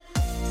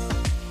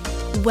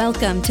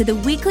Welcome to the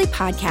weekly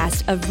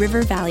podcast of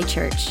River Valley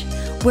Church.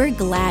 We're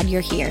glad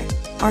you're here.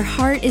 Our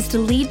heart is to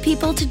lead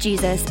people to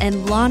Jesus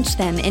and launch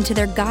them into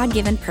their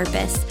God-given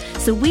purpose.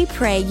 So we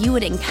pray you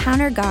would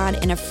encounter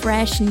God in a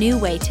fresh, new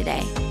way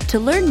today. To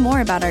learn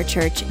more about our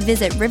church,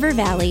 visit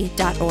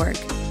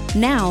rivervalley.org.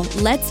 Now,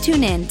 let's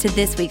tune in to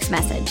this week's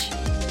message.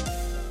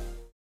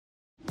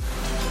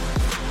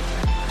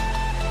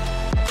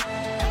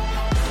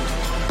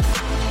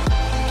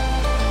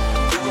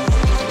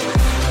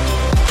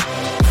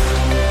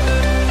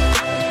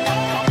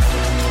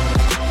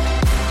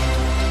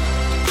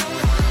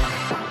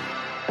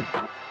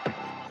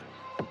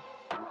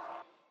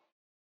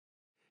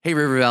 Hey,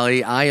 River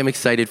Valley, I am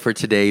excited for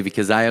today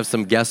because I have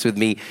some guests with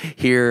me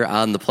here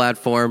on the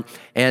platform,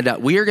 and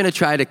we are going to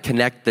try to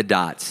connect the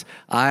dots.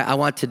 I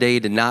want today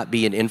to not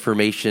be an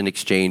information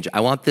exchange.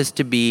 I want this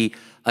to be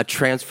a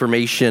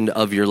transformation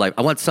of your life.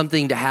 I want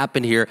something to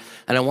happen here,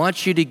 and I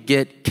want you to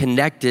get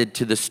connected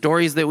to the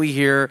stories that we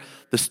hear,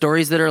 the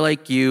stories that are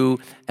like you,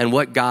 and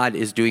what God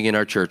is doing in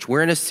our church.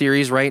 We're in a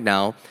series right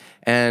now,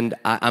 and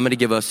I'm going to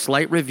give a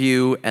slight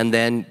review and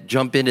then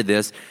jump into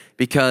this,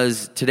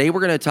 because today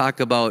we're going to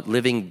talk about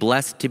living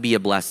blessed to be a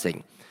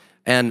blessing.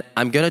 And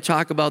I'm going to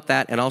talk about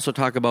that and also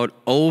talk about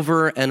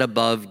over and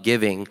above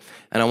giving.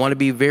 And I want to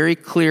be very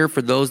clear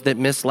for those that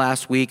missed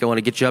last week. I want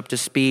to get you up to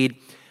speed.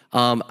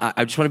 I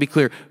just want to be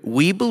clear.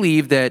 We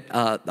believe that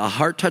a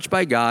heart touched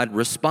by God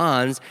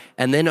responds,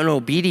 and then an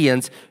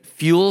obedience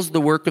fuels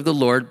the work of the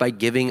Lord by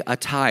giving a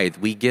tithe.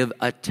 We give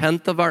a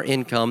tenth of our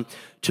income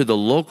to the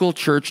local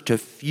church to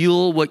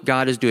fuel what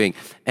God is doing.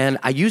 And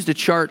I used a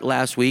chart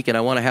last week, and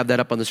I want to have that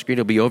up on the screen.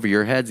 It'll be over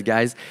your heads,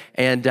 guys.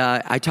 And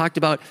I talked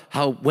about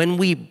how when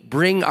we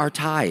bring our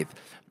tithe,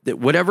 that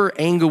whatever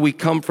angle we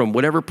come from,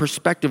 whatever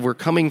perspective we're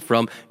coming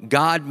from,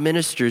 God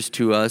ministers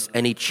to us,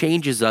 and He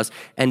changes us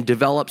and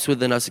develops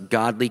within us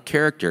godly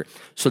character.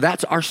 So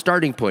that's our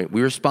starting point.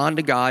 We respond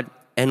to God,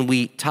 and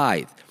we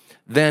tithe.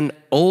 Then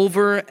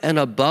over and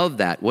above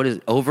that, what is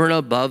over and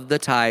above the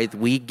tithe,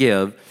 we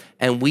give,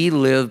 and we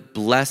live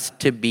blessed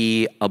to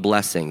be a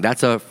blessing.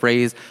 That's a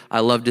phrase I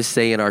love to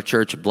say in our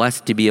church,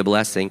 blessed to be a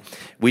blessing.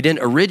 We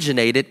didn't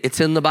originate it, it's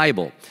in the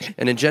Bible.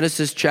 And in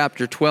Genesis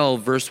chapter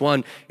 12, verse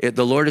 1,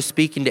 the Lord is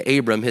speaking to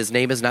Abram. His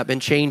name has not been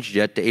changed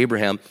yet to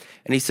Abraham.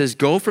 And He says,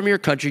 "Go from your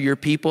country, your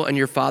people, and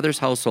your father's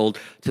household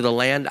to the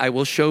land I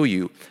will show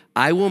you.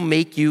 I will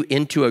make you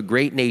into a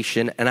great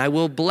nation, and I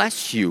will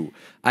bless you.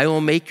 I will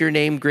make your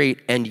name great,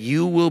 and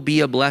you will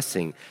be a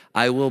blessing.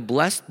 I will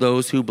bless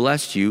those who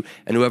bless you,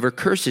 and whoever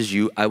curses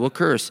you, I will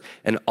curse.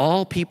 And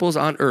all peoples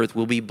on earth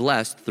will be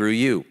blessed through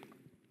you."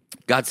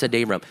 God said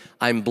to Abram,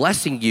 "I'm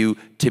blessing you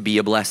to be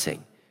a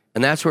blessing."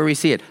 And that's where we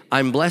see it.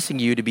 I'm blessing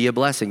you to be a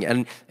blessing.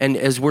 And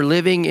as we're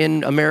living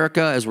in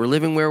America, as we're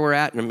living where we're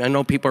at, and I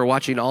know people are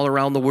watching all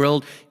around the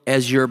world,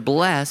 as you're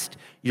blessed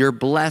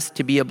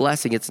to be a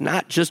blessing. It's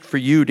not just for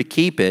you to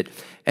keep it.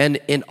 And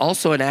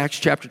also in Acts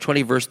chapter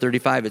 20, verse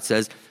 35, it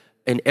says,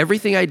 "In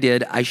everything I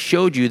did, I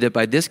showed you that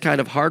by this kind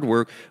of hard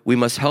work, we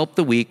must help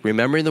the weak,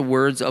 remembering the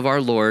words of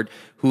our Lord,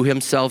 who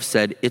Himself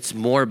said, 'It's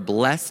more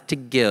blessed to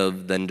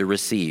give than to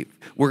receive.'"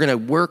 We're going to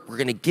work, we're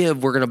going to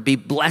give, we're going to be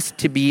blessed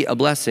to be a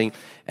blessing.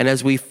 And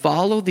as we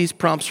follow these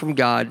prompts from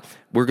God,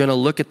 we're going to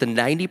look at the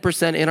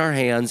 90% in our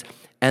hands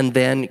and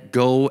then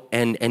go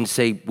and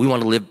say, we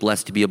want to live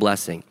blessed to be a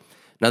blessing.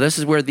 Now, this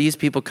is where these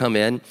people come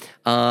in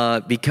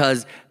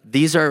because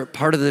these are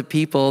part of the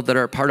people that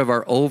are part of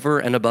our over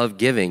and above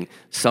giving.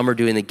 Some are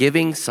doing the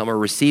giving, some are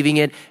receiving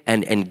it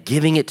and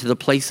giving it to the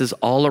places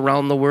all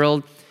around the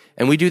world.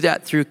 And we do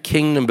that through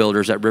Kingdom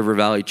Builders at River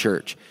Valley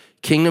Church.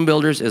 Kingdom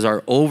Builders is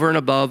our over and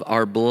above,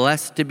 our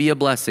blessed to be a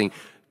blessing.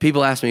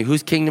 People ask me,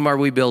 whose kingdom are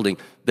we building?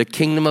 The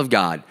kingdom of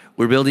God.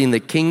 We're building the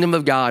kingdom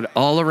of God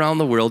all around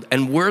the world,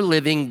 and we're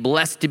living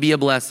blessed to be a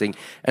blessing.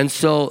 And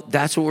so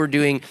that's what we're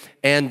doing.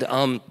 And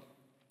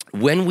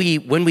when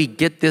we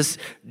get this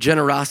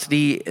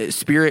generosity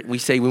spirit, we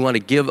say we want to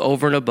give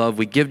over and above.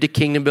 We give to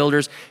Kingdom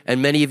Builders, and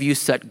many of you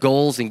set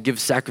goals and give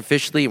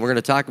sacrificially, and we're going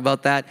to talk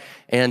about that.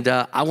 And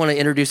I want to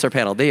introduce our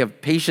panel. They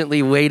have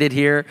patiently waited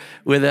here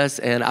with us,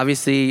 and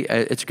obviously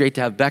it's great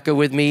to have Becca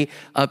with me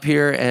up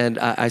here. And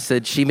I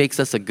said she makes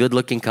us a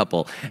good-looking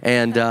couple.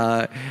 And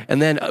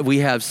then we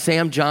have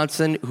Sam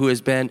Johnson, who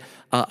has been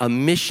a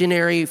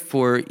missionary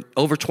for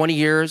over 20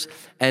 years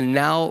and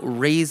now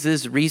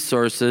raises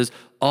resources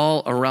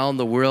all around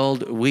the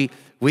world.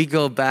 We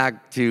go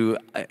back to,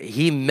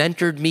 he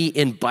mentored me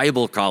in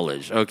Bible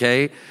college,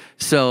 okay?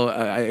 So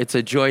it's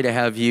a joy to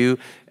have you.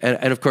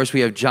 And of course,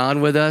 we have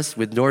John with us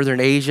with Northern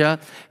Asia.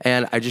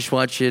 And I just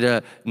want you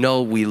to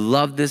know we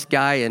love this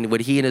guy and what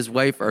he and his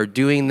wife are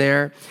doing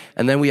there.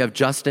 And then we have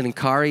Justin and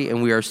Kari,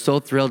 and we are so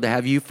thrilled to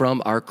have you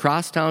from our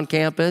Crosstown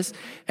campus.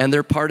 And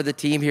they're part of the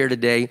team here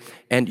today.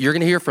 And you're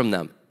going to hear from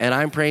them. And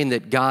I'm praying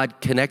that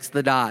God connects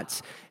the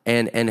dots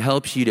and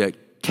helps you to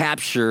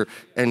capture,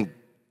 and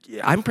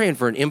I'm praying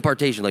for an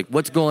impartation, like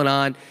what's going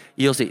on,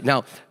 you'll see.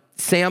 Now,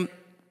 Sam,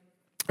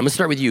 I'm going to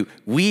start with you.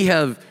 We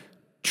have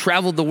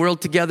traveled the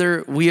world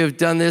together. We have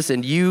done this,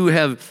 and you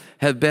have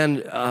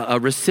been a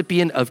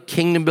recipient of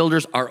Kingdom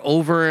Builders, are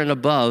over and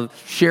above.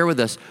 Share with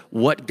us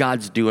what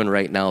God's doing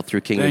right now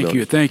through Kingdom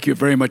Builders. Thank you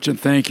very much, and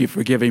thank you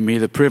for giving me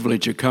the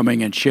privilege of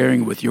coming and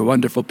sharing with your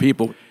wonderful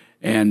people.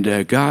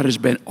 And God has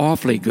been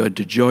awfully good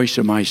to Joyce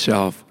and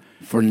myself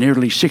for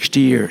nearly 60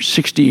 years.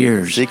 60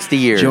 years. 60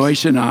 years.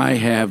 Joyce and I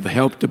have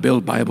helped to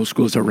build Bible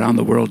schools around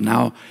the world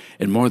now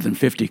in more than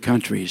 50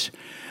 countries.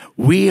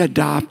 We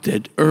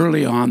adopted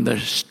early on the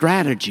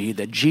strategy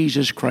that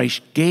Jesus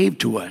Christ gave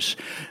to us.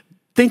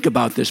 Think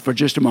about this for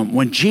just a moment.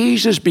 When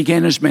Jesus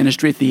began his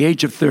ministry at the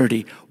age of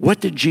 30, what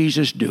did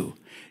Jesus do?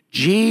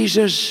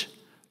 Jesus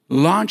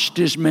launched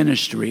his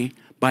ministry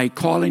by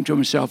calling to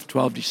himself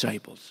 12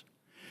 disciples.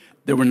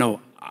 There were no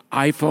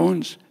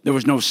iPhones. There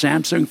was no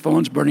Samsung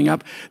phones burning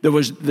up. There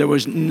was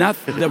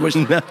nothing. There was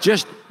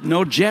just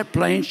no jet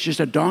planes, just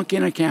a donkey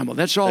and a camel.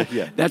 That's all.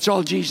 Yeah. That's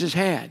all Jesus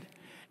had.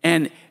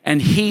 And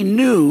he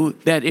knew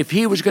that if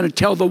he was going to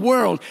tell the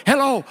world,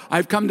 hello,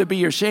 I've come to be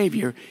your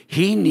Savior,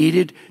 he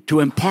needed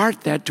to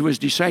impart that to his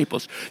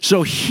disciples.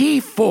 So he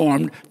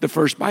formed the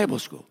first Bible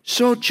school.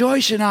 So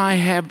Joyce and I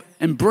have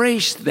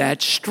embraced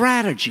that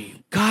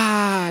strategy.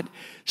 God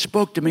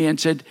spoke to me and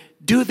said,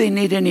 do they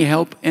need any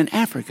help in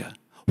Africa?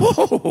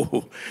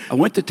 Whoa! I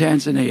went to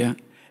Tanzania,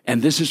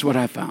 and this is what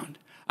I found.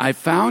 I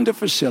found a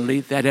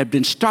facility that had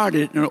been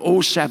started in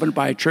 2007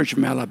 by a church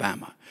from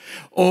Alabama.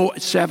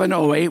 2007,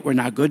 2008 were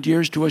not good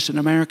years to us in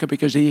America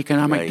because of the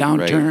economic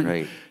downturn.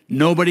 Right.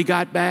 Nobody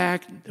got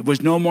back. There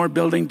was no more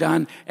building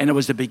done, and it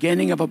was the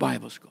beginning of a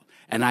Bible school.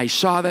 And I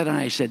saw that, and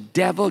I said,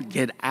 devil,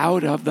 get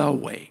out of the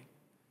way.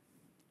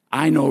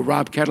 I know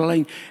Rob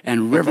Ketterling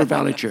and River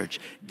Valley Church.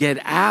 Get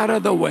out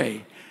of the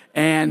way.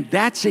 And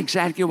that's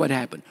exactly what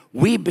happened.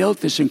 We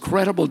built this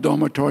incredible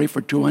dormitory for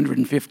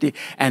 250,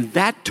 and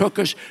that took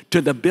us to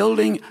the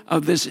building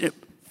of this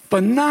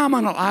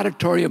phenomenal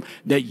auditorium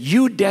that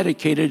you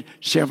dedicated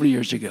several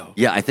years ago.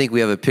 Yeah, I think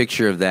we have a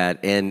picture of that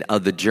and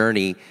of the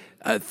journey.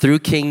 Through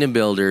Kingdom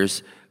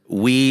Builders,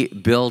 we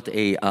built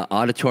a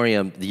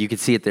auditorium, you can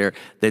see it there,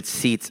 that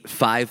seats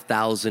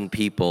 5,000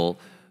 people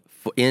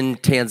in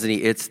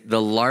Tanzania. It's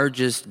the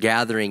largest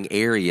gathering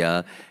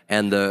area,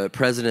 and the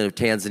president of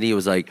Tanzania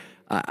was like,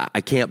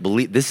 I can't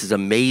believe, this is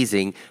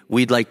amazing.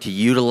 We'd like to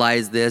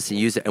utilize this and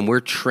use it. And we're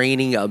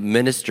training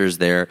ministers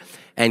there.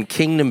 And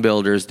Kingdom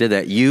Builders did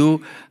that.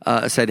 You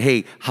said,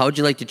 hey, how would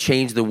you like to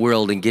change the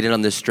world and get in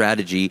on this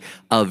strategy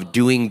of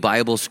doing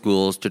Bible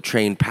schools to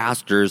train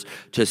pastors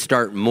to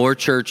start more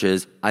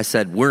churches? I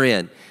said, we're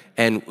in.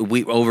 And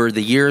we, over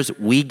the years,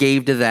 we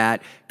gave to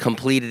that,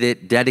 completed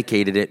it,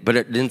 dedicated it, but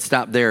it didn't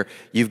stop there.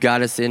 You've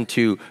got us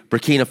into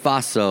Burkina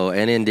Faso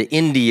and into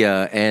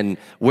India, and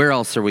where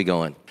else are we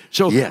going?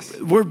 So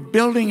we're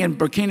building in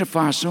Burkina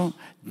Faso,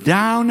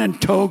 down in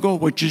Togo,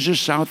 which is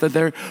just south of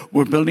there.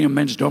 We're building a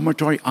men's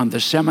dormitory on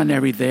the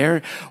seminary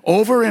there.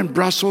 Over in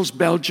Brussels,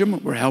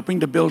 Belgium, we're helping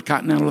to build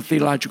Continental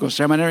Theological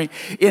Seminary.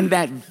 In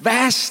that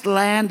vast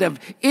land of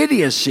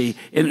idiocy,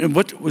 in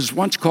what was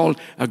once called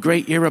a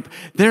great Europe,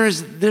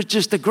 there's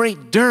just a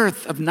great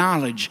dearth of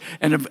knowledge.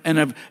 And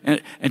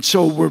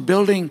so we're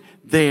building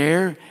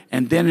there,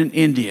 and then in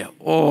India.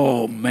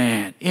 Oh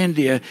man,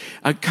 India,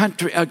 a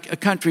country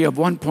of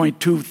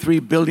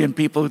 1.23 billion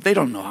people. They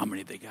don't know how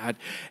many they got.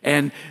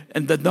 And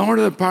the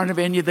northern part of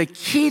India, the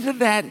key to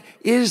that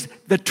is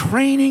the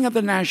training of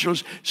the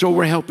nationals. So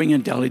we're helping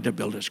in Delhi to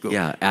build a school.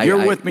 Yeah,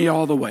 you're with me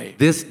all the way.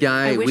 This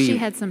guy, I wish he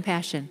had some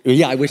passion.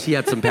 Yeah, I wish he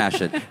had some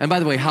passion. And by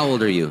the way, how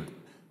old are you?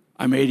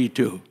 I'm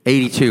 82.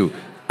 82.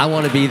 I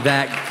want to be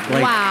that,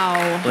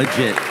 wow,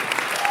 legit.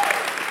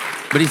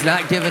 But he's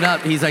not giving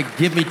up. He's like,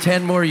 give me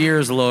 10 more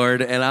years,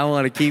 Lord, and I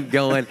want to keep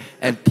going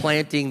and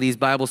planting these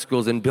Bible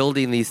schools and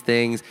building these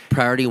things.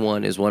 Priority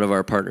One is one of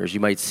our partners. You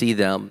might see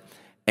them.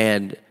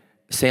 And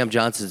Sam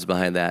Johnson's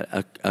behind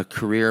that, a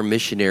career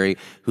missionary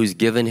who's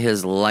given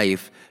his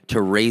life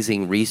to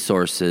raising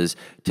resources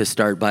to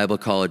start Bible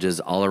colleges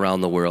all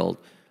around the world.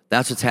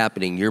 That's what's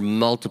happening. You're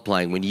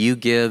multiplying. When you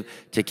give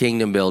to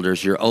Kingdom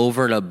Builders, you're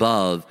over and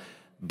above.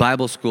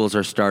 Bible schools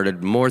are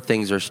started, more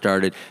things are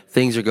started,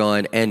 things are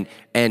going,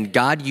 and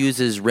God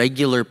uses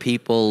regular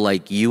people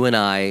like you and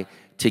I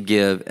to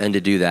give and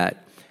to do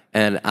that.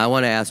 And I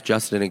want to ask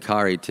Justin and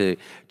Kari to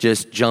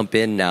just jump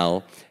in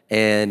now.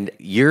 And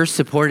you're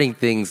supporting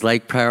things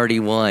like Priority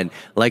One,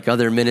 like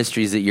other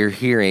ministries that you're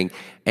hearing.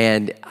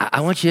 And I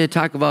want you to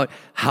talk about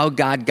how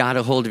God got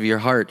a hold of your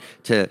heart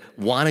to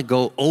want to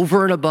go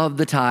over and above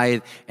the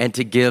tithe and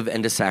to give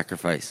and to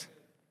sacrifice.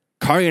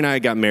 Kari and I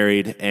got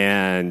married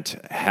and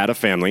had a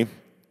family,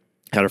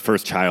 had our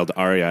first child,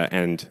 Arya,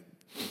 and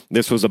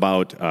this was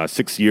about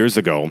 6 years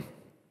ago.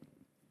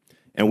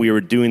 And we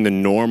were doing the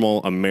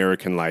normal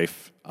American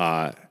life.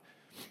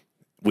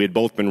 We had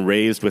both been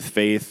raised with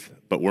faith,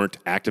 but weren't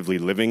actively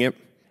living it.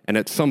 And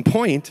at some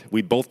point,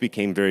 we both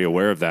became very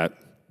aware of that,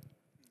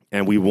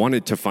 and we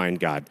wanted to find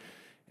God.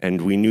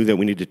 And we knew that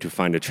we needed to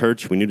find a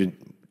church, we needed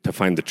to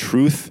find the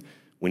truth,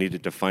 we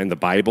needed to find the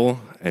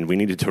Bible, and we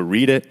needed to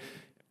read it.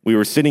 We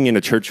were sitting in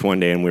a church one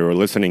day, and we were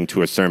listening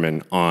to a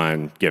sermon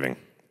on giving.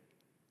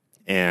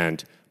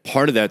 And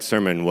part of that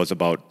sermon was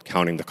about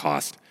counting the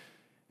cost.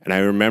 And I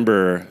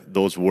remember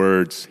those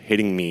words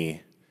hitting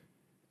me,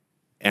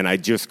 and I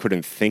just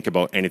couldn't think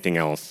about anything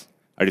else.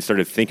 I just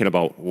started thinking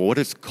about, well, what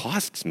does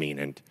costs mean?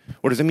 And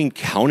what does it mean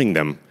counting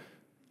them?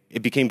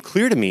 It became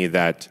clear to me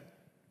that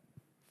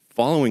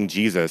following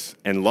Jesus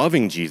and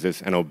loving Jesus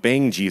and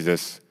obeying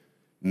Jesus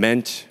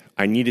meant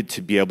I needed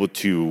to be able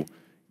to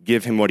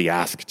give him what he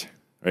asked,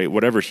 right?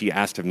 Whatever he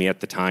asked of me at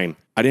the time.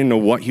 I didn't know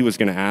what he was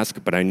going to ask,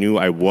 but I knew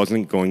I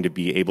wasn't going to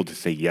be able to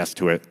say yes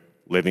to it,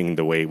 living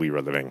the way we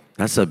were living.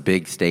 That's a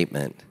big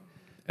statement.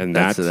 And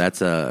that's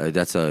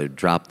a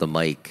drop the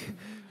mic.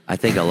 I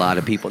think a lot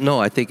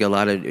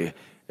of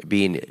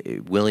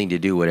being willing to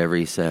do whatever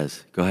he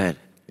says. Go ahead.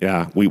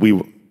 Yeah,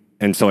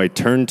 and so I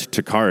turned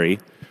to Kari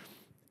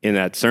in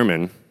that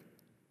sermon,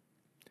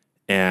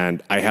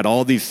 and I had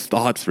all these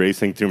thoughts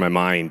racing through my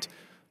mind.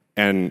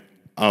 And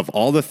of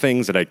all the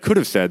things that I could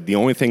have said, the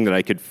only thing that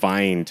I could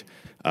find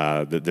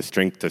the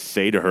strength to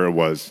say to her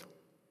was,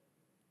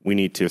 we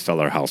need to sell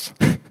our house.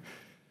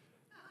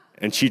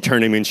 And she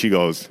turned to me and she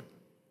goes,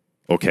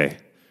 okay.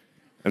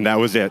 And that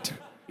was it.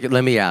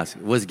 Let me ask,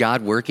 was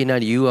God working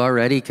on you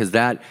already? Because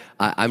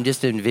I'm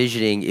just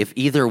envisioning if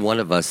either one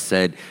of us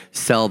said,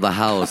 sell the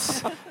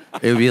house,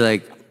 it would be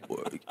like,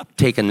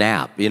 take a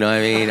nap. You know what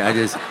I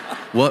mean?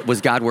 What was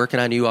God working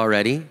on you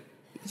already?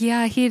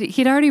 Yeah,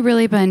 he'd already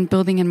really been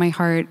building in my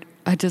heart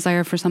a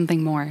desire for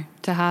something more,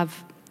 to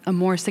have a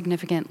more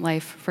significant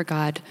life for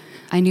God.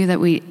 I knew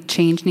that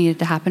change needed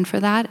to happen for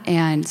that,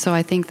 and so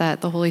I think that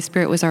the Holy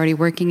Spirit was already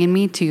working in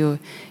me to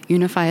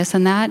unify us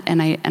in that,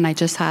 and I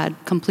just had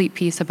complete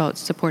peace about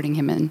supporting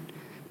him in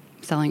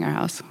selling our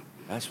house.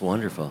 That's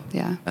wonderful.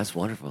 Yeah. That's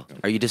wonderful.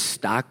 Are you just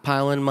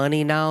stockpiling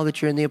money now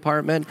that you're in the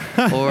apartment?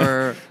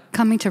 Or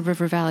coming to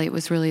River Valley, it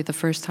was really the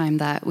first time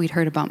that we'd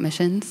heard about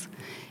missions,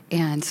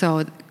 and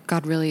so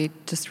God really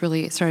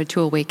started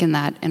to awaken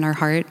that in our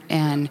heart,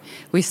 and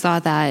we saw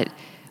that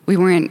we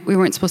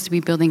weren't supposed to be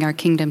building our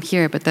kingdom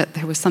here, but that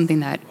there was something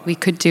that we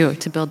could do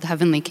to build the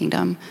heavenly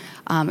kingdom.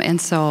 And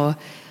so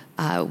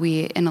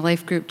we, in a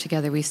life group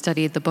together, we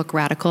studied the book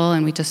Radical,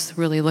 and we just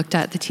really looked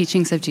at the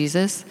teachings of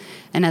Jesus.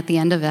 And at the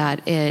end of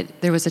that,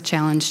 there was a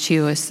challenge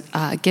to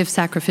give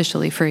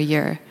sacrificially for a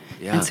year.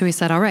 Yeah. And so we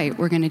said, all right,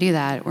 we're going to do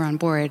that. We're on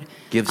board.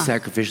 Give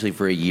sacrificially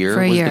for a year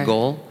was the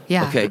goal?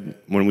 Yeah. Okay.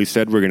 When we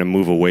said we're going to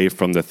move away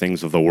from the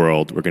things of the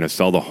world, we're going to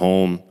sell the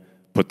home,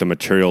 put the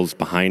materials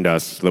behind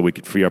us so that we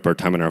could free up our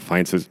time and our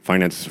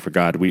finances for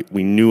God.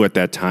 We knew at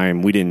that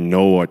time, we didn't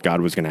know what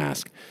God was going to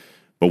ask,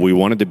 but we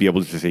wanted to be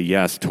able to say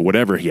yes to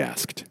whatever he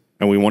asked.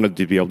 And we wanted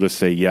to be able to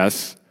say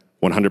yes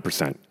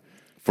 100%.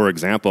 For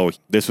example,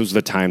 this was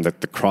the time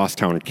that the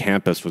Crosstown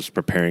campus was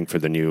preparing for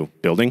the new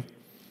building.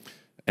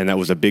 And that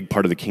was a big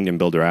part of the Kingdom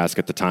Builder ask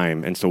at the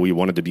time. And so we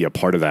wanted to be a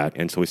part of that.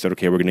 And so we said,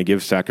 okay, we're going to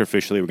give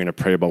sacrificially. We're going to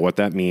pray about what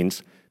that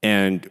means.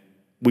 And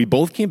we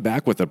both came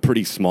back with a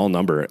pretty small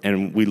number,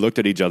 and we looked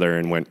at each other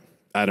and went,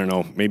 I don't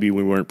know, maybe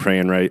we weren't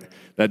praying right.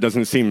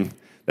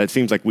 That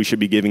seems like we should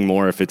be giving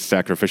more if it's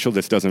sacrificial.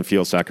 This doesn't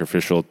feel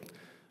sacrificial.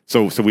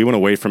 So we went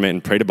away from it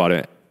and prayed about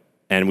it,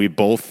 and we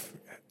both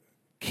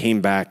came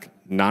back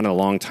not a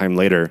long time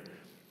later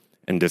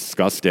and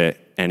discussed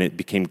it, and it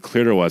became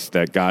clear to us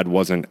that God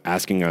wasn't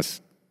asking us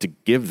to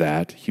give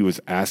that. He was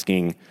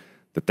asking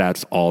that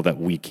that's all that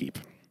we keep.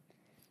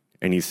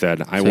 And he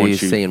said, I want you...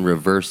 So he's saying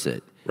reverse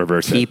it.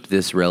 Keep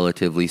this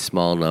relatively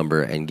small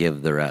number and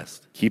give the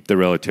rest. Keep the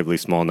relatively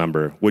small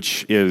number,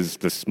 which is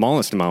the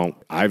smallest amount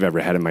I've ever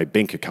had in my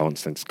bank account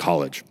since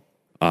college.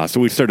 So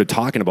we started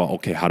talking about,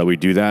 okay, how do we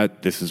do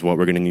that? This is what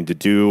we're going to need to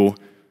do.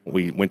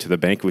 We went to the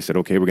bank. We said,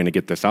 okay, we're going to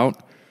get this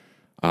out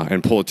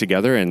and pull it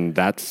together, and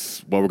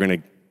that's what we're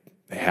going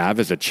to have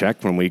as a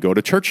check when we go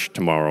to church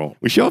tomorrow.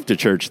 We show up to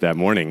church that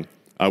morning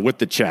with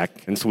the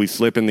check, and so we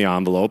slip in the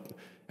envelope,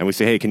 and we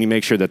say, hey, can you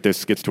make sure that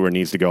this gets to where it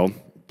needs to go?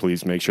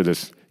 Please make sure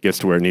this gets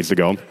to where it needs to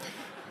go.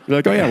 They're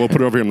like, oh yeah, we'll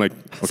put it over here. I'm like,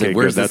 okay, so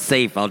where's the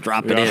safe? I'll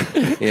drop it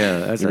in.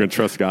 Yeah, you're going to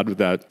trust God with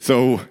that.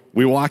 So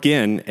we walk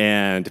in,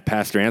 and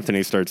Pastor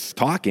Anthony starts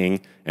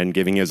talking and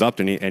giving his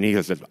update, and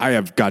he says, I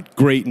have got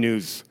great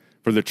news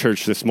for the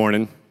church this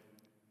morning.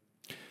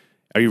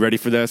 Are you ready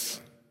for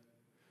this?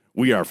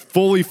 We are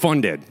fully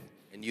funded.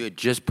 And you had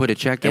just put a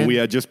check in? And we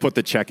had just put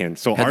the check in.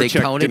 So had our they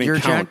check counted didn't your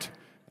count. Check?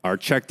 Our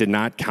check did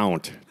not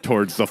count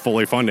towards the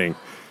fully funding.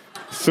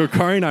 So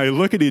Kari and I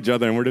look at each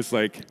other, and we're just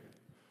like,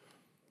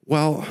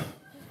 well,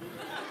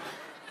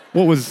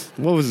 what was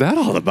that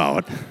all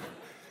about?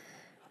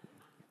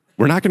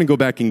 We're not going to go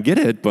back and get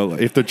it,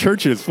 but if the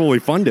church is fully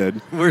funded,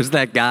 where's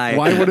that guy?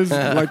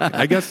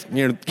 I guess,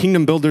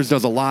 Kingdom Builders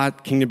does a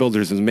lot. Kingdom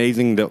Builders is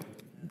amazing.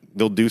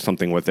 They'll do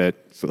something with it.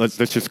 So let's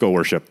just go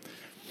worship.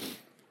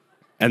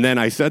 And then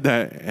I said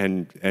that,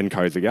 and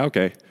Kari's like, yeah,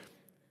 okay.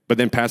 But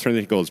then Pastor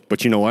Anthony goes,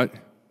 but you know what?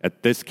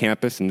 At this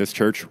campus and this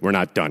church, we're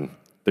not done.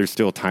 There's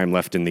still time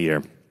left in the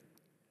year.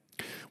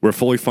 We're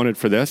fully funded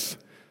for this,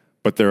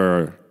 but there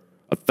are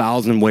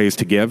 1,000 ways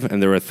to give,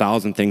 and there are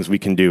 1,000 things we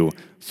can do.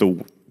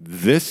 So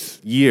this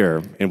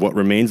year, and what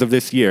remains of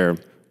this year,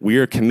 we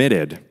are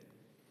committed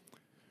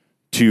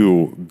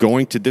to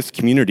going to this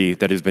community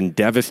that has been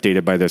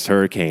devastated by this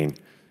hurricane,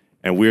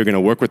 and we are going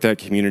to work with that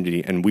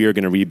community, and we are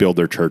going to rebuild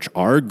their church.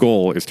 Our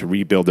goal is to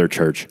rebuild their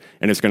church,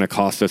 and it's going to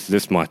cost us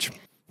this much.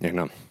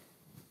 And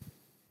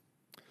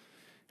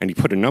he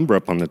put a number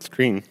up on that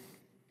screen.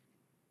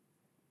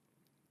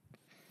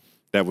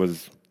 That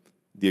was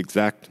the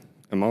exact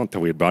amount that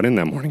we had brought in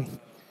that morning.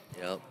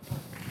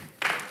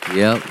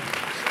 Yep.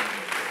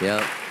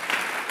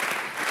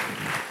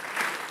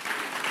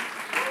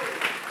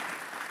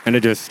 And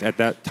at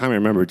that time, I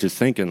remember just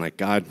thinking, like,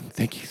 God,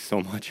 thank you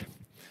so much.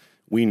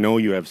 We know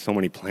you have so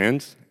many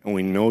plans, and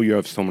we know you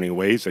have so many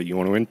ways that you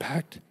want to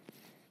impact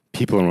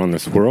people around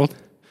this world.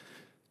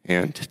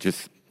 And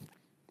just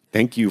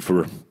thank you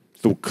for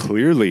so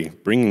clearly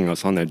bringing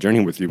us on that journey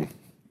with you.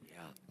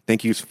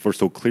 Thank you for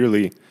so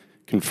clearly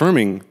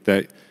confirming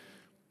that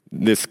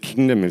this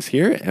kingdom is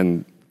here,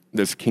 and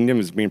this kingdom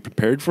is being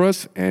prepared for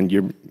us, and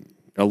you're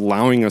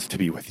allowing us to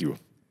be with you.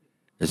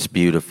 It's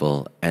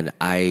beautiful. And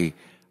I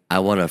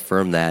want to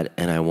affirm that,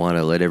 and I want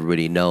to let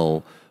everybody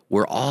know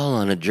we're all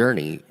on a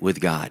journey with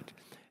God.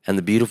 And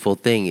the beautiful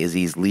thing is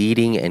he's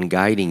leading and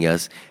guiding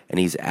us, and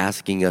he's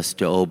asking us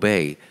to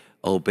obey.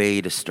 Obey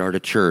to start a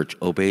church,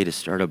 obey to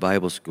start a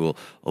Bible school,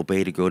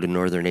 obey to go to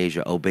Northern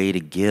Asia, obey to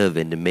give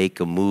and to make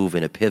a move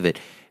and a pivot.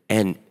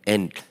 And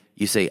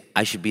you say,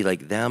 I should be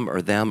like them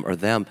or them or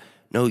them.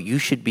 No, you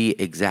should be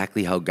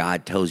exactly how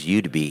God tells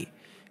you to be.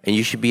 And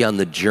you should be on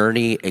the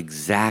journey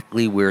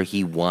exactly where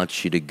he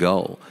wants you to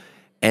go.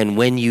 And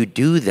when you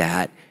do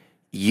that,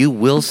 you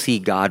will see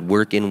God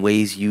work in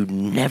ways you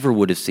never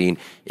would have seen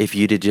if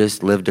you'd have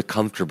just lived a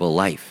comfortable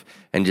life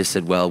and just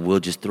said, well, we'll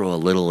just throw a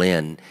little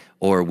in,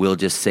 or we'll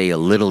just say a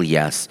little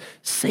yes.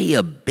 Say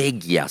a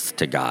big yes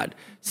to God.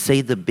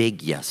 Say the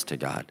big yes to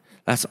God.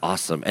 That's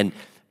awesome. And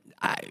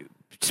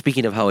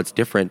speaking of how it's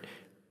different,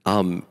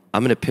 I'm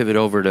going to pivot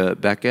over to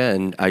Becca,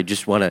 and I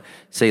just want to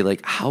say,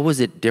 like, how was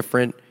it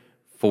different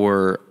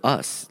for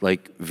us?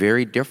 Like,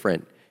 very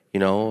different. You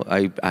know,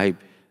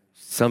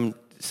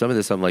 some of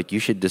this I'm like, you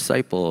should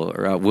disciple,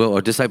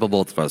 or disciple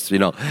both of us, you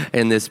know.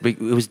 And it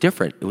was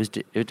different. It was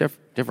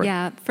different.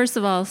 Yeah, first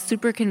of all,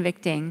 super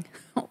convicting.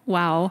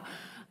 Wow,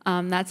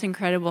 that's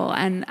incredible.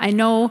 And I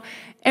know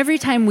every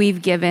time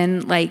we've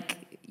given, like,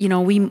 you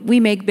know, we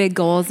make big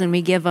goals and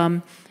we give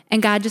them,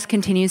 and God just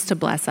continues to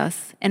bless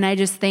us. And I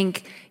just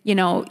think, you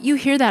know, you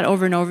hear that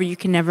over and over, you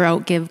can never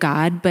outgive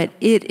God, but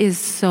it is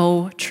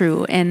so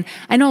true. And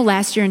I know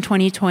last year in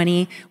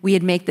 2020, we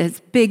had made this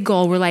big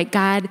goal. We're like,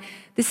 God,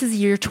 this is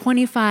year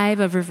 25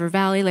 of River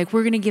Valley. Like,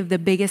 we're going to give the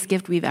biggest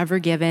gift we've ever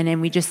given.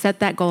 And we just set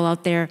that goal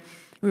out there.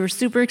 We were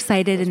super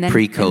excited. And then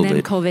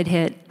COVID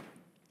hit.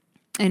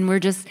 And we're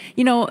just,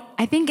 you know,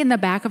 I think in the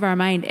back of our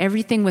mind,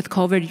 everything with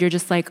COVID, you're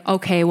just like,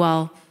 okay,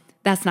 well,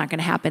 that's not going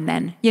to happen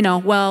then. You know,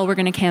 well, we're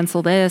going to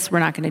cancel this. We're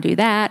not going to do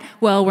that.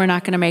 Well, we're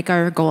not going to make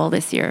our goal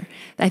this year.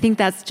 I think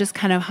that's just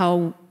kind of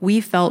how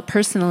we felt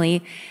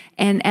personally.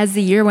 And as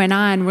the year went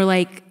on, we're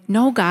like,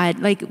 no, God,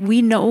 like,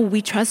 we know,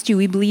 we trust you.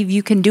 We believe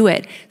you can do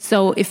it.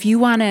 So if you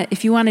want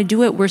to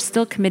do it, we're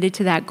still committed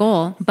to that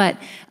goal. But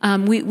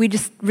we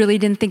just really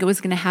didn't think it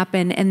was going to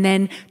happen. And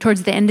then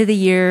towards the end of the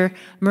year,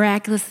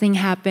 miraculous thing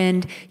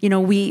happened. You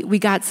know, we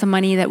got some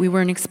money that we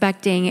weren't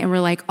expecting, and we're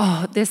like,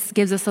 oh, this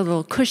gives us a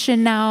little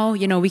cushion now.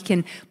 You know, we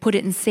can put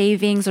it in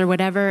savings or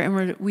whatever.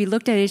 And we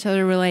looked at each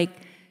other, we're like,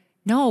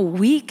 no,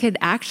 we could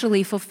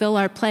actually fulfill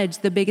our pledge,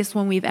 the biggest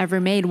one we've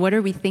ever made. What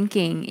are we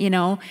thinking, you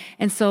know?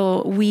 And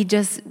so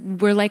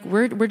we're like,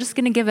 we're just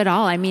going to give it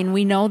all. I mean,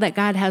 we know that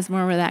God has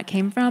more where that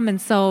came from. And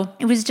so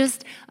it was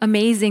just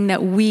amazing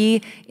that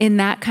we, in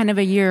that kind of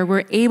a year,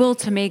 were able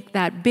to make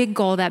that big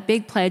goal, that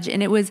big pledge.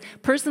 And it was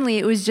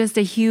just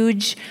a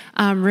huge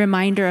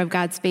reminder of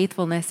God's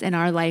faithfulness in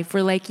our life.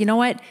 We're like, you know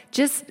what?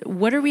 Just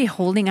what are we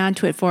holding on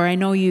to it for? I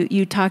know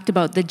you talked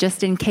about the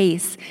just in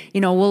case,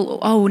 you know,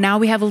 well, now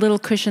we have a little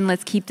cushion.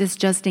 Let's keep this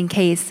just in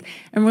case.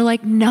 And we're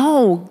like,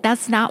 no,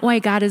 that's not why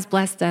God has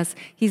blessed us.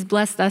 He's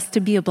blessed us to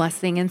be a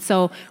blessing. And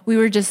so we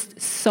were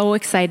just so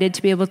excited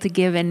to be able to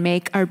give and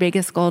make our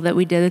biggest goal that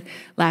we did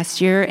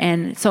last year.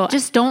 And so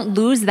just don't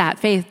lose that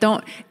faith.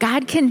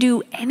 God can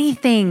do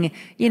anything,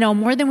 you know,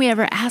 more than we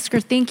ever ask or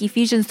think.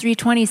 Ephesians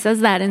 3:20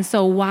 says that. And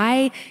so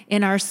why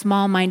in our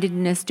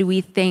small-mindedness do we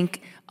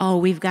think, oh,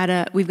 we've got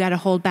to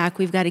hold back.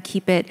 We've got to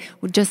keep it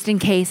just in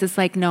case. It's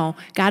like, no,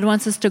 God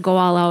wants us to go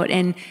all out.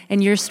 And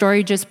your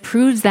story just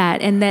proves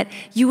that, and that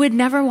you would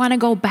never want to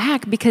go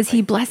back because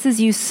he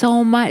blesses you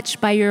so much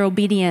by your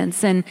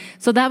obedience. And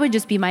so that would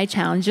just be my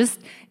challenge.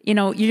 Just, you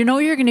know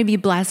you're going to be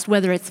blessed,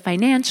 whether it's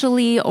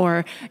financially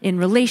or in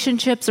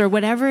relationships or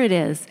whatever it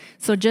is.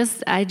 So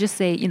I just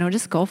say, you know,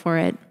 just go for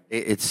it.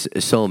 It's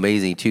so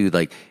amazing too.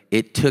 Like,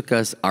 it took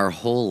us our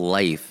whole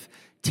life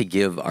to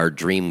give our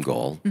dream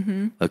goal.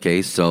 Mm-hmm.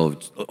 Okay, so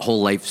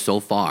whole life so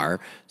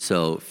far.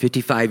 So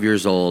 55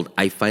 years old,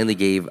 I finally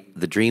gave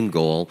the dream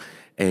goal,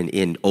 and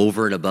in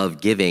over and above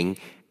giving.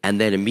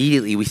 And then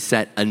immediately we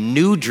set a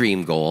new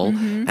dream goal.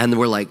 Mm-hmm. And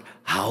we're like,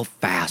 how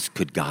fast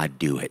could God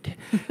do it?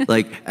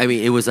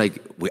 It was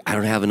like, I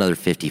don't have another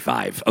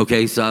 55.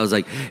 Okay, so I was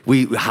like,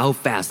 how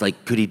fast?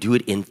 Like, could he do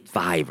it in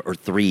 5 or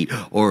 3?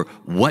 Or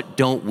what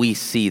don't we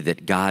see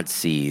that God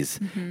sees,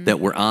 that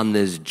we're on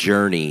this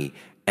journey?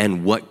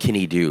 And what can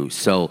he do?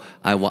 So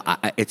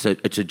it's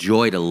a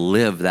joy to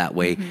live that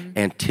way,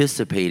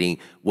 anticipating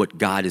what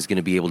God is going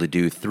to be able to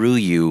do through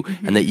you,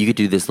 and that you could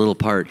do this little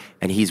part,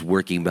 and he's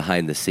working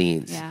behind the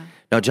scenes. Yeah.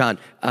 Now, John,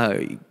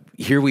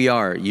 here we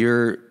are.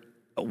 You're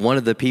one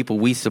of the people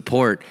we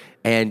support,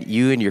 and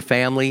you and your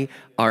family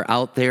are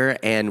out there,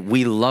 and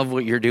we love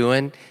what you're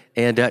doing.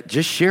 And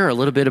just share a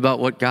little bit about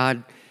what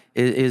God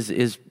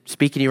is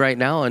speaking to you right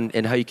now,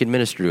 and how you can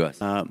minister to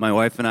us. My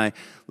wife and I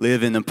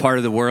live in the part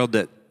of the world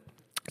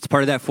it's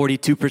part of that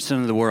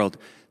 42% of the world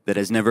that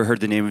has never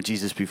heard the name of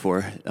Jesus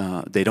before.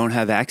 They don't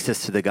have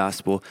access to the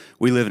gospel.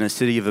 We live in a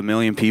city of 1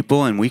 million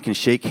people, and we can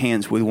shake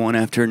hands with one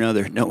after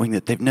another, knowing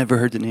that they've never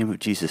heard the name of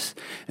Jesus,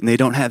 and they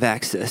don't have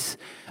access.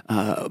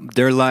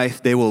 Their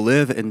life, they will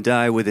live and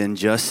die with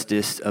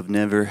injustice of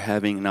never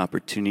having an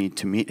opportunity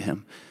to meet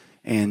him.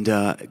 And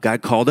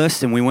God called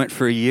us, and we went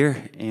for a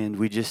year, and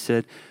we just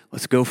said,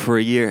 let's go for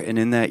a year. And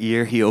in that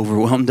year, he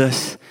overwhelmed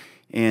us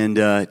and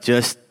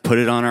just put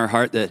it on our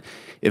heart that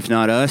if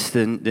not us,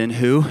 then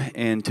who?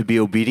 And to be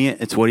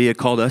obedient. It's what he had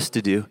called us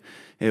to do.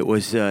 It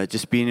was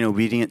just being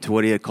obedient to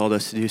what he had called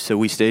us to do. So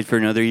we stayed for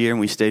another year, and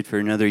we stayed for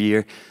another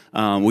year.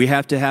 We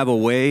have to have a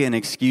way, an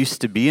excuse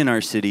to be in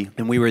our city.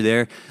 And we were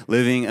there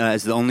living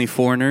as the only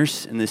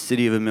foreigners in this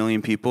city of 1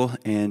 million people.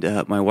 And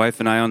my wife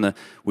and I, on the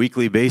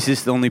weekly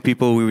basis, the only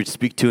people we would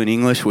speak to in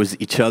English was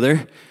each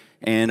other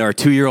and our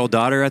 2-year-old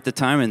daughter at the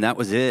time, and that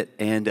was it.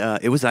 And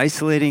it was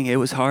isolating. It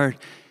was hard.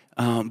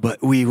 But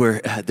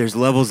there's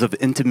levels of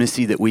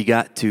intimacy that we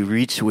got to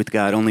reach with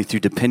God only through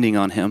depending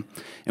on him.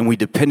 And we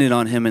depended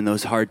on him in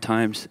those hard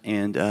times.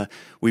 And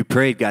we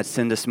prayed, God,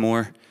 send us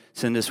more,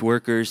 send us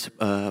workers.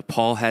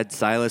 Paul had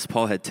Silas,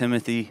 Paul had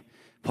Timothy,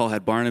 Paul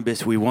had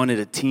Barnabas. We wanted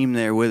a team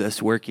there with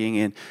us working.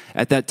 And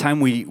at that time,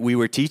 we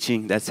were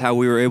teaching. That's how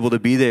we were able to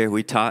be there.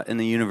 We taught in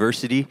the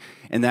university,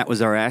 and that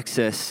was our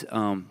access.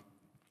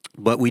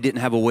 But we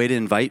didn't have a way to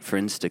invite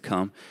friends to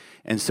come.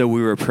 And so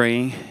we were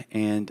praying,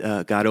 and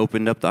God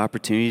opened up the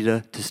opportunity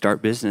to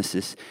start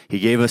businesses. He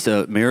gave us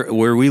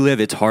where we live,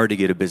 it's hard to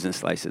get a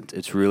business license.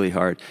 It's really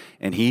hard.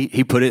 And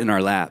he put it in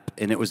our lap,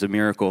 and it was a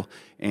miracle.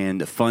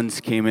 And the funds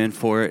came in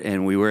for it,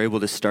 and we were able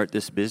to start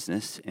this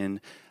business.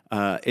 And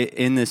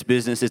in this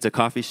business, it's a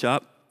coffee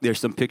shop. There's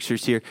some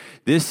pictures here.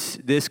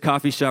 This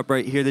coffee shop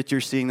right here that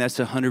you're seeing, that's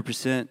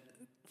 100%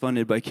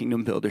 funded by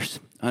Kingdom Builders.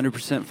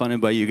 100%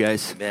 funded by you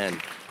guys.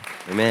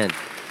 Amen.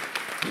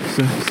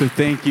 So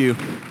thank you.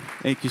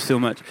 Thank you so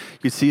much. You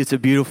can see it's a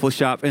beautiful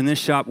shop. In this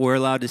shop, we're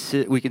allowed to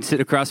sit. We can sit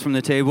across from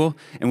the table,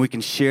 and we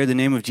can share the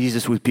name of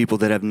Jesus with people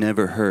that have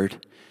never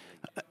heard.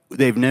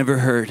 They've never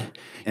heard.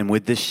 And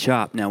with this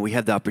shop, now we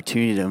have the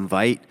opportunity to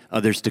invite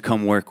others to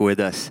come work with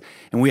us.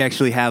 And we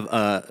actually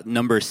have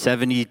number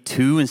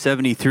 72 and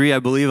 73, I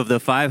believe, of the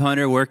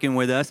 500 working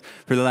with us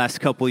for the last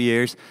couple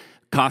years.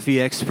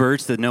 Coffee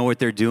experts that know what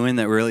they're doing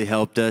that really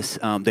helped us.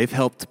 They've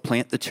helped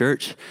plant the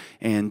church.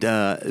 And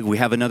we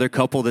have another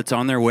couple that's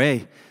on their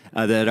way.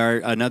 That are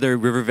another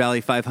River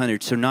Valley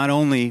 500. So not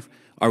only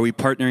are we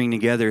partnering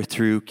together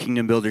through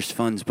Kingdom Builders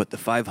funds, but the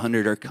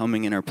 500 are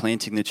coming and are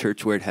planting the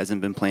church where it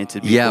hasn't been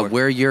planted before. Yeah,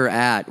 where you're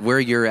at,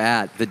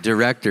 the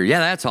director. Yeah,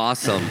 that's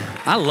awesome.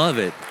 I love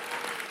it.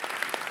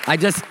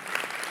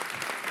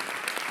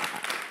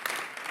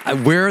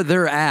 Where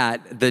they're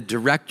at, the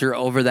director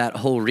over that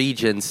whole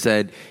region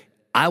said,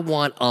 I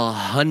want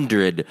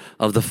 100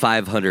 of the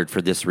 500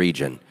 for this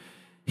region.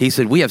 He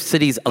said, we have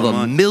cities of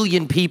 1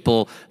 million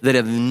people that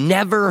have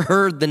never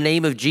heard the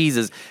name of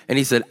Jesus. And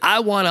he said, I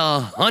want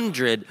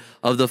 100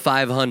 of the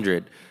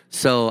 500.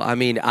 So, I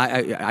mean,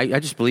 I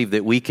just believe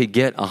that we could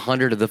get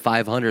 100 of the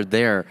 500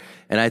 there.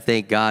 And I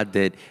thank God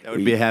that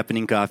would be a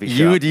happening coffee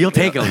shop. You'll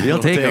take them. You'll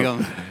take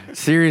them.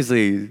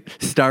 Seriously,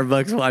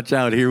 Starbucks, watch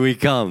out. Here we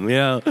come.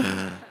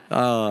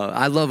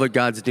 I love what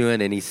God's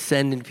doing, and he's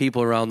sending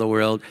people around the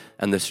world,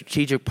 and the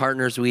strategic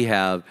partners we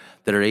have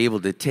that are able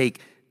to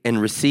take and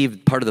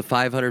receive part of the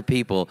 500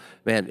 people.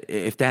 Man,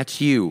 if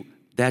that's you,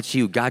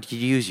 God could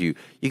use you.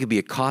 You could be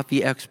a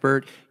coffee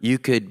expert. You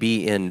could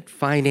be in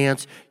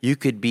finance. You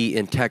could be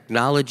in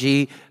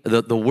technology.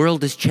 The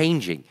world is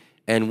changing,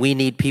 and we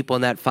need people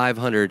in that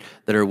 500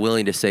 that are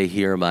willing to say,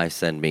 here am I,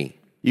 send me.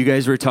 You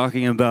guys were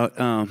talking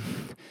about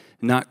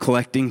not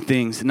collecting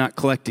things, not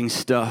collecting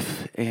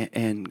stuff,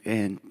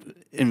 and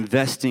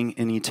investing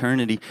in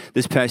eternity.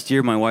 This past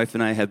year, my wife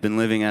and I have been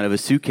living out of a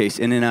suitcase,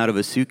 in and out of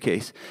a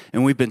suitcase,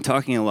 and we've been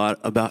talking a lot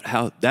about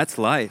how that's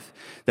life.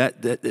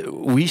 That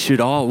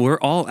we're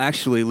all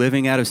actually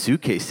living out of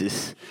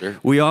suitcases. Sure.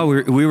 We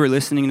were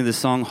listening to the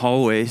song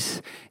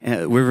Hallways,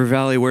 River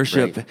Valley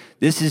Worship.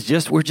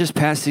 Right. We're just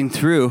passing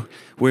through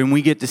when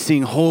we get to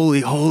sing Holy,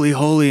 Holy,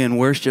 Holy and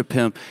worship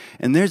him.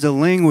 And there's a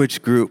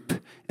language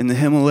group in the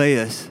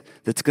Himalayas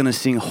that's going to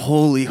sing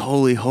Holy,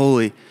 Holy,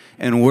 Holy.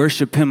 and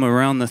worship him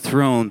around the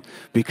throne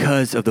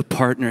because of the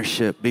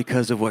partnership,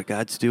 because of what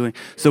God's doing.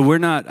 So we're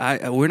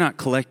not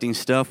collecting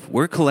stuff.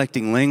 We're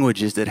collecting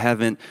languages that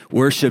haven't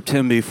worshiped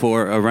him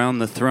before around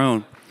the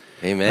throne.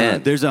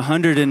 Amen. There's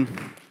 100 and...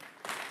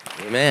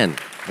 Amen.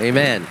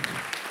 Amen.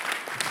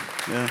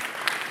 Yeah.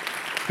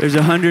 There's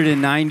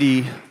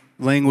 190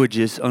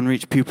 languages,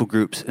 unreached people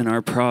groups in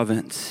our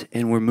province,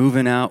 and we're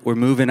moving out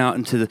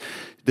into the...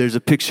 There's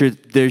a picture,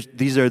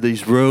 these are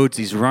these roads,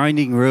 these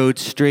winding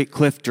roads, straight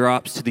cliff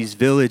drops to these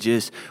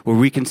villages where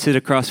we can sit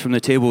across from the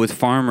table with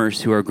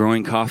farmers who are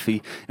growing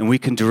coffee, and we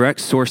can direct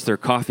source their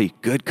coffee,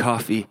 good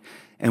coffee,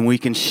 and we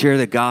can share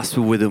the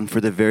gospel with them for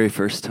the very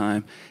first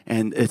time.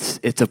 And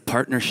it's a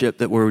partnership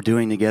that we're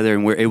doing together,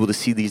 and we're able to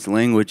see these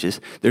languages.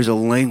 There's a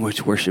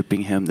language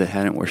worshiping him that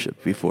hadn't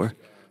worshiped before.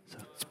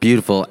 It's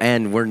beautiful,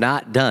 and we're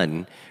not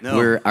done.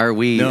 No.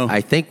 No. I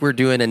think we're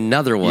doing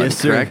another one, yes,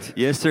 sir. Correct?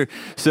 Yes, sir.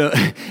 So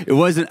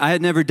I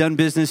had never done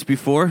business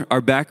before.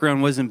 Our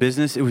background wasn't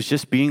business. It was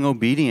just being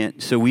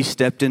obedient. So we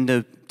stepped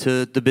into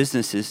the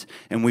businesses,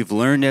 and we've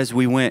learned as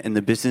we went, and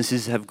the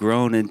businesses have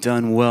grown and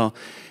done well.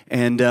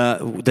 And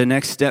the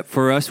next step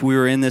for us, we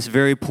were in this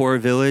very poor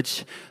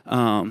village.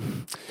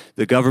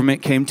 The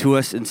government came to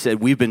us and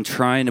said, we've been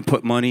trying to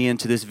put money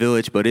into this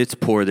village, but it's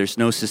poor. There's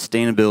no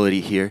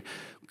sustainability here.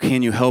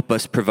 Can you help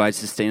us provide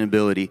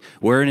sustainability?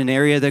 We're in an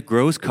area that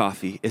grows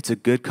coffee. It's a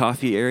good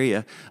coffee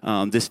area.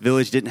 This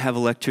village didn't have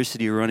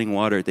electricity or running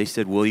water. They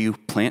said, will you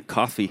plant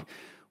coffee?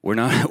 We're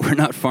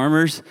not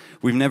farmers.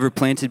 We've never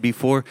planted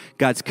before.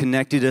 God's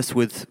connected us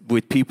with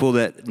people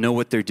that know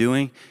what they're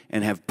doing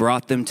and have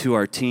brought them to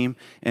our team.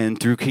 And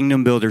through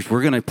Kingdom Builders, we're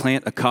going to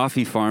plant a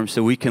coffee farm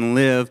so we can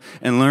live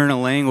and learn a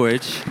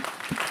language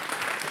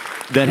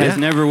that has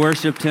never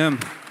worshiped him.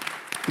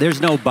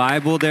 There's no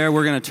Bible there.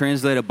 We're going to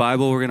translate a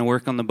Bible. We're going to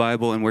work on the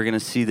Bible, and we're going to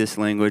see this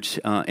language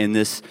in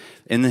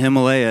the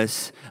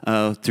Himalayas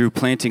through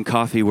planting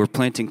coffee. We're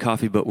planting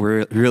coffee, but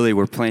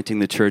we're planting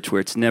the church where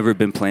it's never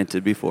been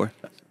planted before.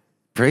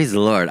 Praise the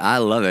Lord. I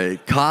love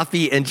it.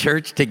 Coffee and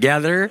church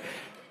together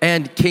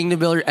and Kingdom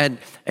Builder.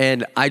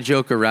 And I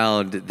joke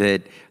around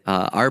that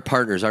our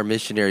partners, our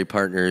missionary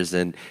partners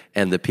and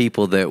the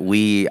people that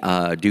we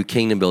do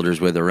Kingdom Builders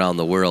with around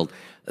the world,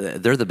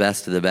 they're the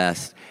best of the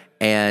best.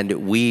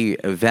 And we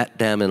vet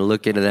them and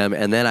look into them.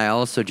 And then I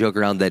also joke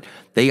around that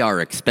they are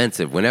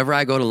expensive. Whenever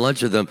I go to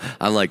lunch with them,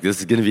 I'm like, this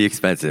is going to be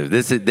expensive.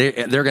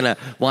 They're going to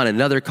want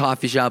another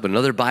coffee shop,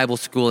 another Bible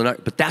school.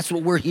 But that's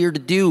what we're here to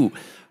do.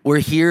 We're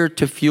here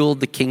to fuel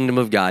the kingdom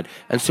of God.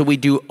 And so we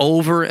do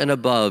over and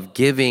above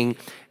giving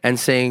and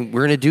saying,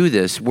 we're going to do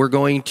this. We're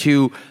going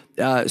to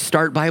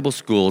start Bible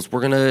schools.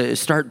 We're going to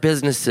start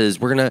businesses.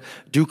 We're going to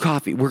do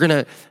coffee. We're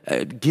going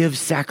to give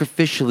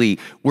sacrificially.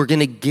 We're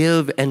going to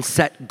give and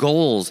set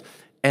goals.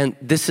 And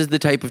this is the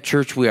type of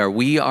church we are.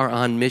 We are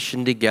on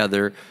mission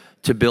together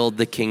to build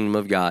the kingdom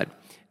of God.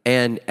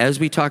 And as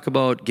we talk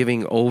about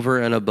giving over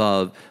and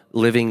above,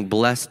 living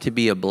blessed to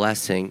be a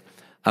blessing,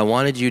 I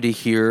wanted you to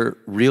hear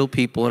real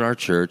people in our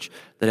church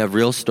that have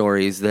real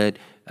stories that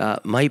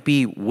might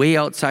be way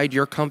outside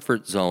your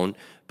comfort zone,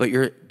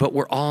 but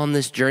we're all on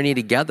this journey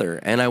together.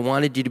 And I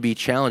wanted you to be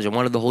challenged. I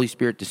wanted the Holy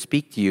Spirit to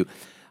speak to you.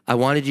 I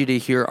wanted you to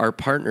hear our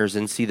partners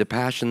and see the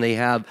passion they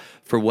have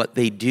for what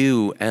they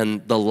do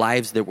and the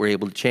lives that we're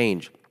able to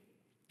change.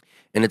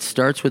 And it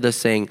starts with us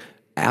saying,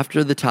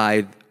 after the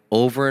tithe,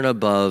 over and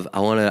above,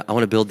 I want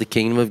to build the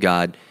kingdom of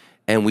God.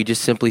 And we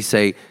just simply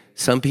say,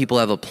 some people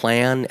have a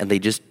plan and they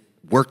just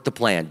work the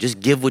plan. Just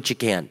give what you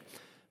can.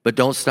 But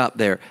don't stop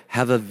there.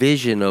 Have a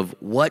vision of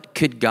what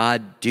could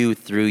God do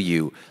through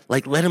you.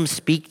 Like, let him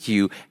speak to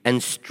you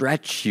and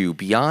stretch you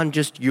beyond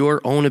just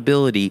your own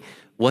ability.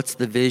 What's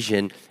the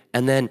vision?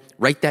 And then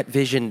write that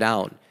vision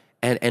down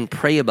and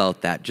pray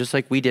about that, just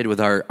like we did with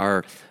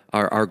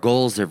our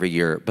goals every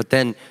year. But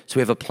then, so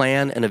we have a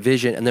plan and a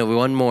vision, and then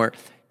one more,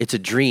 it's a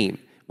dream.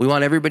 We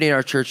want everybody in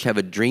our church to have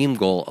a dream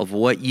goal of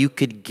what you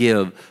could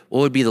give, what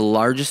would be the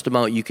largest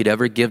amount you could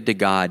ever give to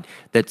God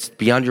that's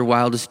beyond your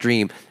wildest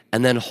dream,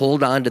 and then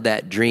hold on to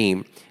that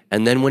dream.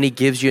 And then when he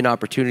gives you an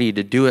opportunity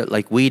to do it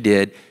like we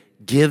did,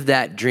 give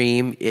that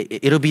dream.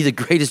 It'll be the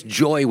greatest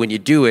joy when you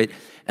do it,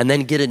 and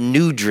then get a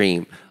new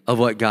dream of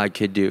what God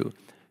could do.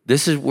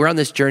 We're on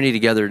this journey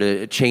together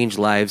to change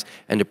lives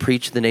and to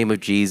preach the name of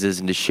Jesus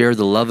and to share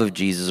the love of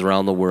Jesus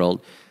around the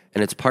world.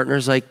 And it's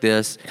partners like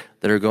this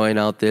that are going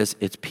out this.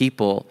 It's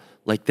people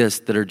like this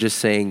that are just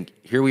saying,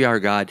 here we are,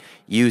 God,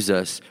 use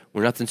us.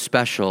 We're nothing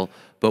special,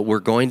 but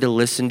we're going to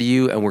listen to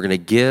you, and we're going to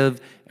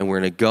give, and we're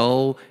going to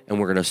go, and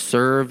we're going to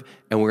serve,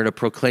 and we're going to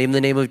proclaim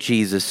the name of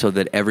Jesus so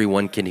that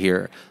everyone can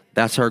hear.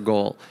 That's our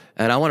goal.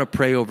 And I want to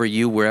pray over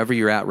you wherever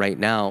you're at right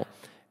now.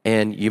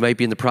 And you might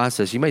be in the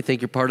process. You might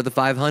think you're part of the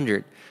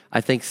 500.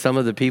 I think some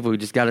of the people who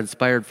just got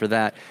inspired for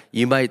that,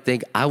 you might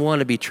think, I want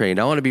to be trained.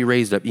 I want to be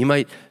raised up. You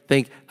might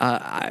think,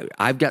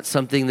 I've got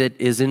something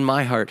that is in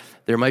my heart.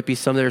 There might be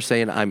some that are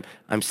saying,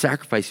 I'm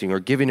sacrificing or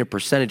giving a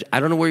percentage. I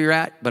don't know where you're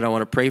at, but I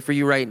want to pray for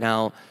you right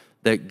now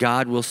that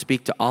God will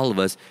speak to all of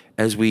us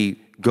as we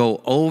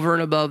go over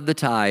and above the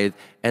tithe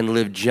and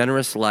live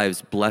generous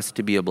lives, blessed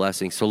to be a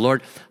blessing. So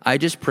Lord, I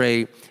just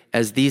pray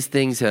as these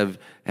things have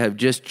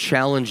just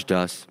challenged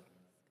us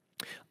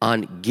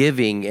on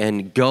giving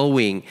and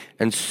going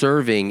and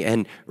serving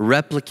and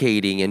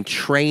replicating and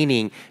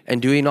training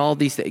and doing all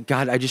these things.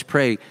 God, I just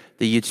pray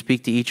that you'd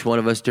speak to each one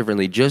of us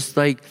differently. Just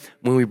like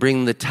when we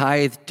bring the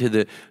tithe to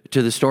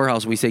the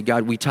storehouse, we say,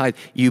 God, we tithe.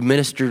 You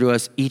minister to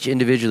us each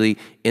individually.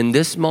 In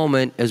this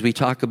moment, as we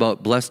talk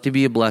about blessed to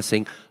be a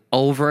blessing,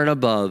 over and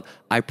above,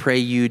 I pray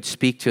you'd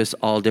speak to us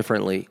all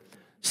differently.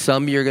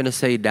 Some you're going to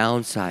say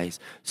downsize.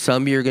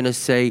 Some you're going to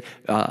say,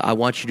 I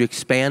want you to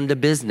expand a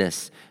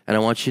business, and I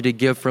want you to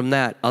give from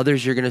that.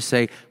 Others you're going to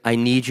say, I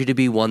need you to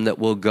be one that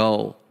will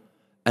go.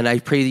 And I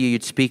pray that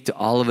you'd speak to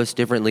all of us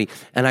differently.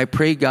 And I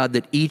pray, God,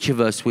 that each of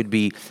us would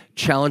be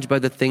challenged by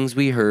the things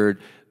we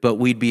heard, but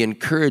we'd be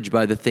encouraged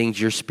by the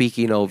things you're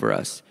speaking over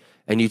us.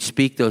 And you'd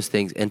speak those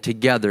things, and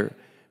together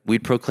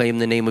we'd proclaim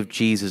the name of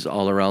Jesus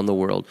all around the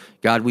world.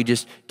 God, we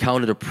just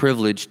count it a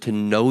privilege to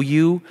know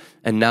you,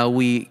 and now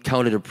we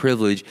count it a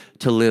privilege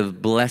to live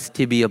blessed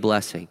to be a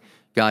blessing.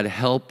 God,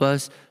 help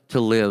us to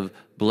live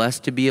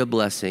blessed to be a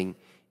blessing.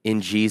 In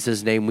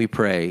Jesus' name we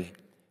pray.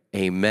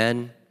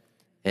 Amen.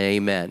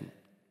 Amen.